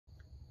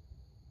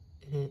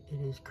It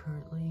is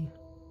currently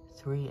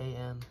 3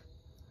 a.m.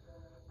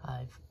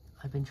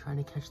 I've been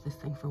trying to catch this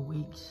thing for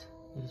weeks.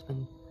 It has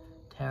been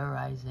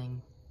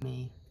terrorizing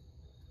me,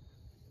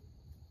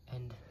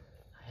 and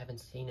I haven't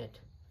seen it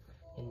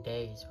in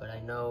days, but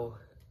I know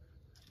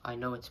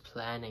it's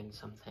planning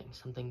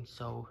something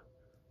so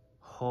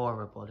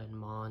horrible and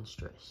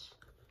monstrous,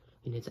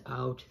 and it's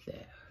out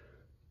there.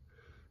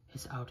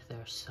 It's out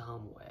there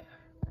somewhere.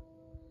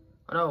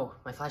 Oh no,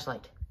 my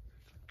flashlight.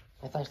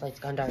 My flashlight's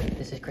gone dark.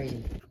 This is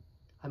crazy.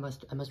 I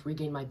must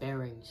regain my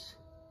bearings.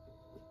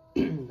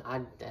 I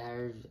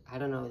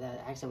don't know,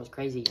 that accent was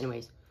crazy.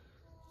 Anyways,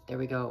 there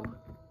we go.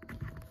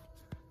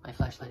 My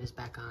flashlight is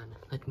back on.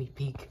 Let me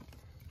peek.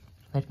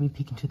 Let me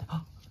peek into the...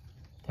 Oh,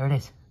 there it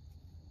is.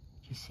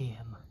 You see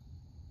him.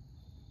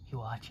 He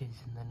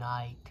watches in the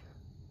night.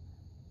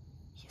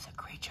 He is a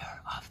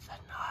creature of the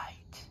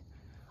night.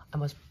 I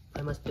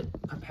must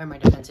prepare my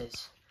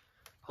defenses.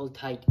 Hold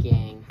tight,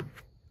 gang.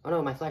 Oh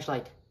no, my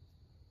flashlight.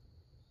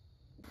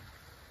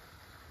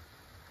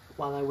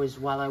 While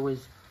I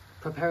was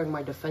preparing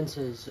my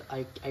defenses,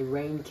 a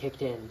rain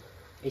kicked in.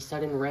 A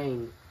sudden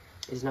rain.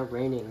 It is now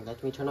raining.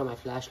 Let me turn on my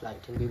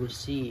flashlight and we will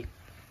see.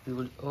 We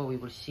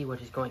will see what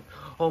is going.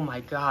 Oh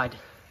my god.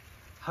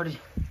 How did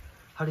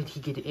he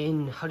get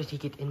in? How did he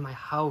get in my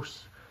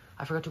house?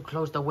 I forgot to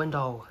close the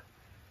window.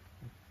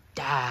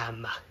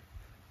 Damn.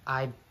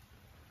 I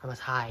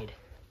must hide.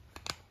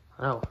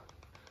 Oh,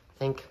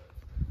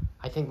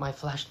 I think my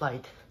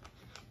flashlight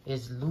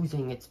is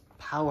losing its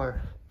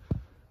power.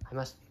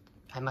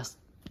 I must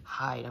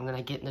hide. I'm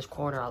gonna get in this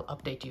corner. I'll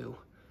update you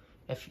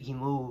if he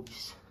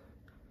moves.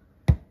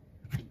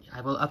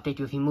 I will update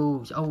you if he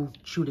moves. Oh,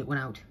 shoot, it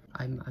went out.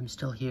 I'm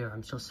still here.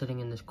 I'm still sitting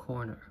in this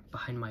corner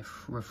behind my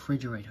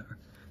refrigerator.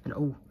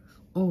 And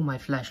oh, my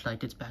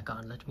flashlight, it's back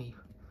on. Let me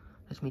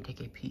take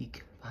a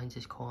peek behind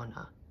this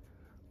corner.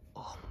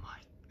 Oh my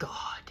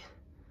god.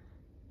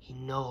 He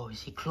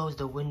knows. He closed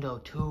the window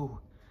too.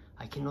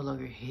 I can no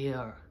longer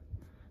hear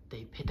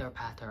the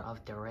pitter-patter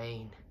of the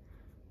rain.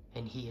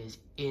 And he is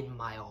in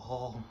my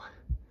home.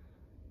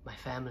 My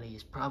family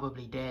is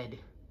probably dead.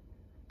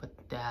 But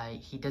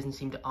he doesn't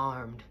seem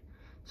armed.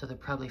 So they're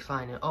probably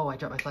fine. And oh, I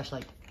dropped my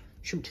flashlight.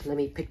 Shoot, let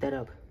me pick that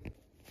up.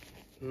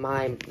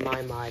 My,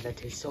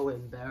 that is so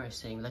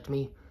embarrassing. Let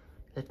me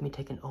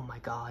take an, oh my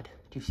god.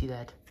 Do you see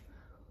that?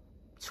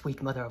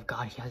 Sweet mother of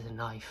God, he has a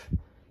knife.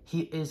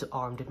 He is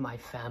armed and my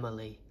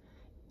family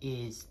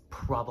is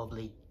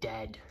probably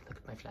dead. Look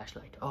at my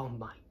flashlight. Oh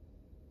my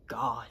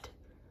god.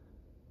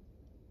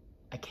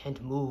 I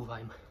can't move.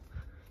 I'm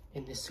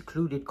in this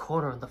secluded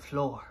corner on the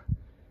floor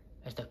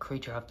as the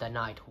creature of the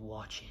night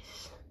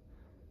watches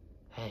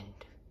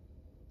and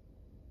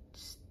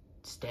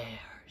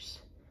stares.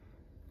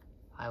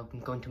 I'm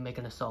going to make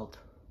an assault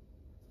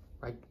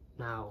right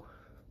now.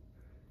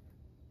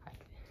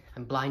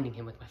 I'm blinding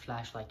him with my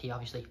flashlight. He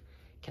obviously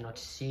cannot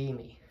see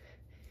me.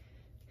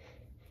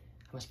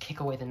 I must kick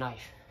away the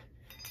knife.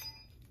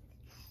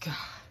 God,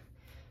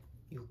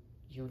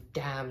 you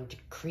damned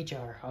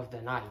creature of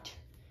the night.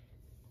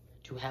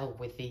 To hell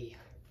with thee.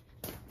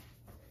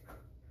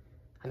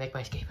 I make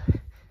my escape.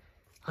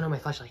 Oh no, my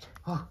flashlight.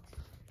 Oh.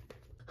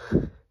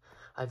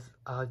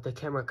 The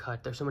camera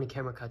cut. There's so many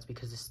camera cuts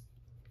because this,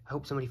 I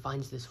hope somebody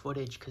finds this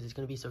footage because it's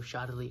going to be so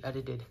shoddily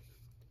edited.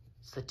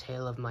 It's the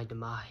tale of my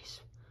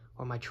demise.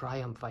 Or my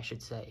triumph, I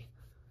should say.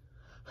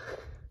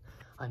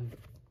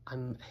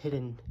 I'm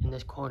hidden in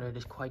this corner. It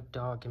is quite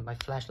dark and my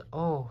flashlight,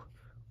 oh,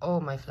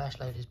 my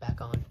flashlight is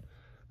back on.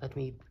 Let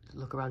me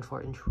look around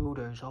for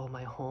intruders. Oh,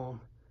 my home.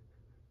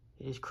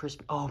 It is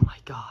crisp. Oh my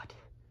god.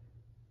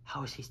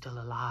 How is he still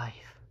alive?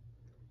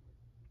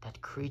 That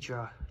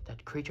creature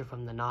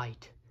from the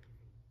night.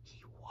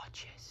 He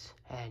watches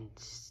and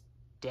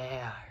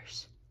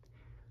stares.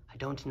 I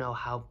don't know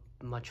how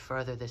much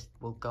further this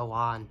will go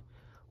on,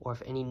 or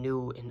if any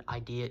new and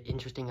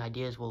interesting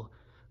ideas will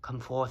come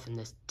forth in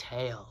this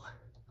tale.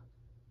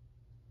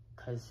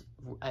 Because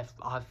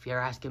if you're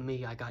asking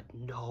me, I got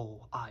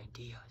no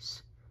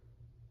ideas.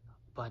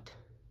 But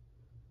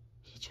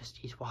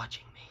he's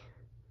watching me.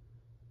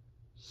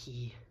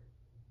 He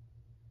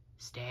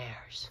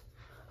stares.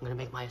 I'm gonna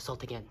make my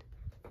assault again.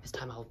 This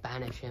time I'll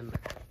banish him.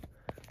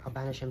 I'll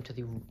banish him to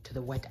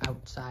the wet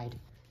outside.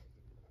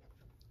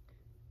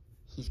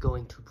 He's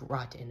going to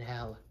rot in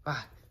hell.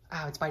 Ah,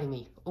 ow, it's biting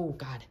me. Oh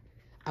god.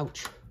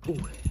 Ouch. Ooh,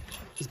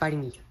 he's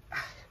biting me.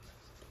 Ah.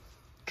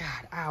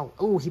 God, ow.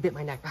 Oh, he bit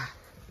my neck. Ah.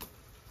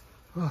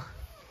 Oh.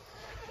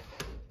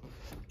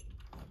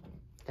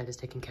 That is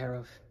taken care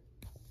of.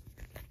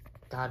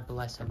 God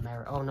bless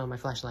America. Oh no, my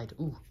flashlight.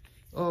 Ooh.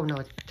 Oh no,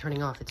 it's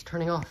turning off. It's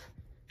turning off.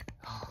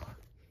 Oh,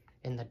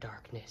 in the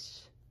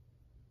darkness.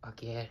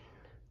 Again.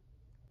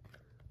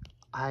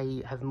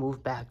 I have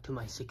moved back to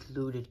my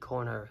secluded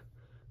corner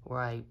where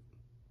I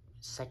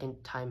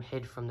second time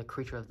hid from the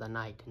creature of the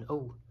night. And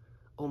oh,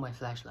 my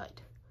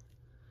flashlight.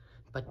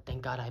 But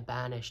thank God I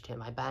banished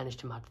him. I banished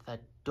him out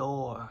that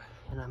door.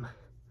 And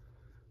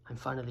I'm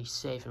finally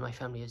safe and my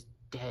family is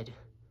dead.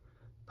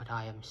 But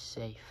I am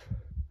safe.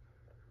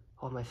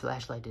 Oh, my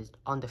flashlight is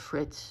on the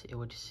fritz, it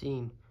would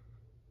seem.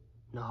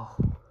 No.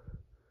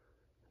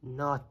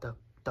 Not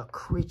the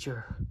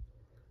creature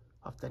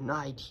of the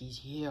night. He's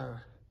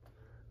here.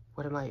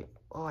 What am I?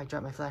 Oh, I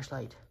dropped my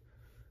flashlight.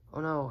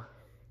 Oh no.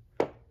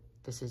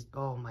 This is,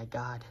 oh my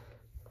God.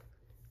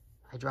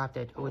 I dropped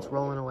it. Oh, it's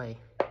rolling away.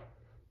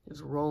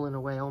 It's rolling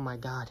away. Oh my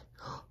God.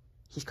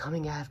 He's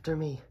coming after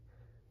me.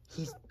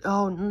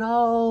 Oh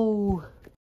no.